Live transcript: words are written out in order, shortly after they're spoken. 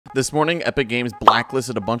This morning, Epic Games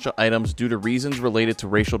blacklisted a bunch of items due to reasons related to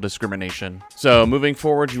racial discrimination. So moving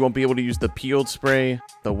forward, you won't be able to use the Peeled Spray,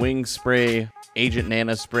 the Wing Spray, Agent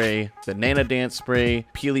Nana Spray, the Nana Dance Spray,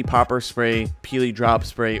 Peely Popper Spray, Peely Drop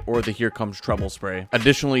Spray, or the Here Comes Trouble Spray.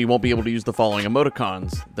 Additionally, you won't be able to use the following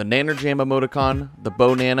emoticons: the Nana Jam emoticon, the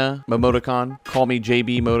Bo Nana emoticon, Call Me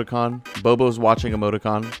JB emoticon, Bobo's Watching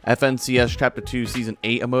emoticon, FNCS Chapter 2 Season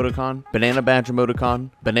 8 emoticon, Banana Badge emoticon,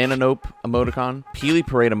 Banana Nope emoticon, Peely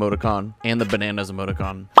Parade emoticon, and the Bananas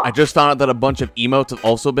emoticon. I just found out that a bunch of emotes have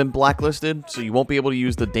also been blacklisted, so you won't be able to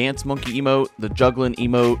use the Dance Monkey emote, the Jugglin'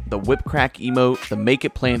 emote, the Whip Crack emote, the Make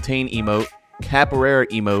It Plantain emote, Capoeira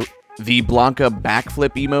emote, the Blanca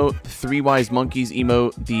Backflip emote, Three Wise Monkeys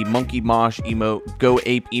emote, the Monkey Mosh emote, Go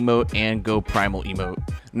Ape emote, and Go Primal emote.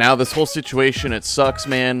 Now, this whole situation, it sucks,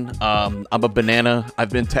 man. I'm a banana.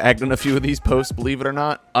 I've been tagged in a few of these posts, believe it or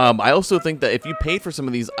not. I also think that if you paid for some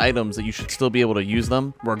of these items, that you should still be able to use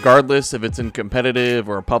them, regardless if it's in competitive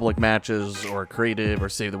or public matches or creative or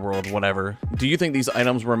save the world, whatever. Do you think these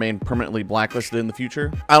items will remain permanently blacklisted in the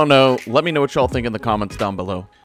future? I don't know. Let me know what y'all think in the comments down below.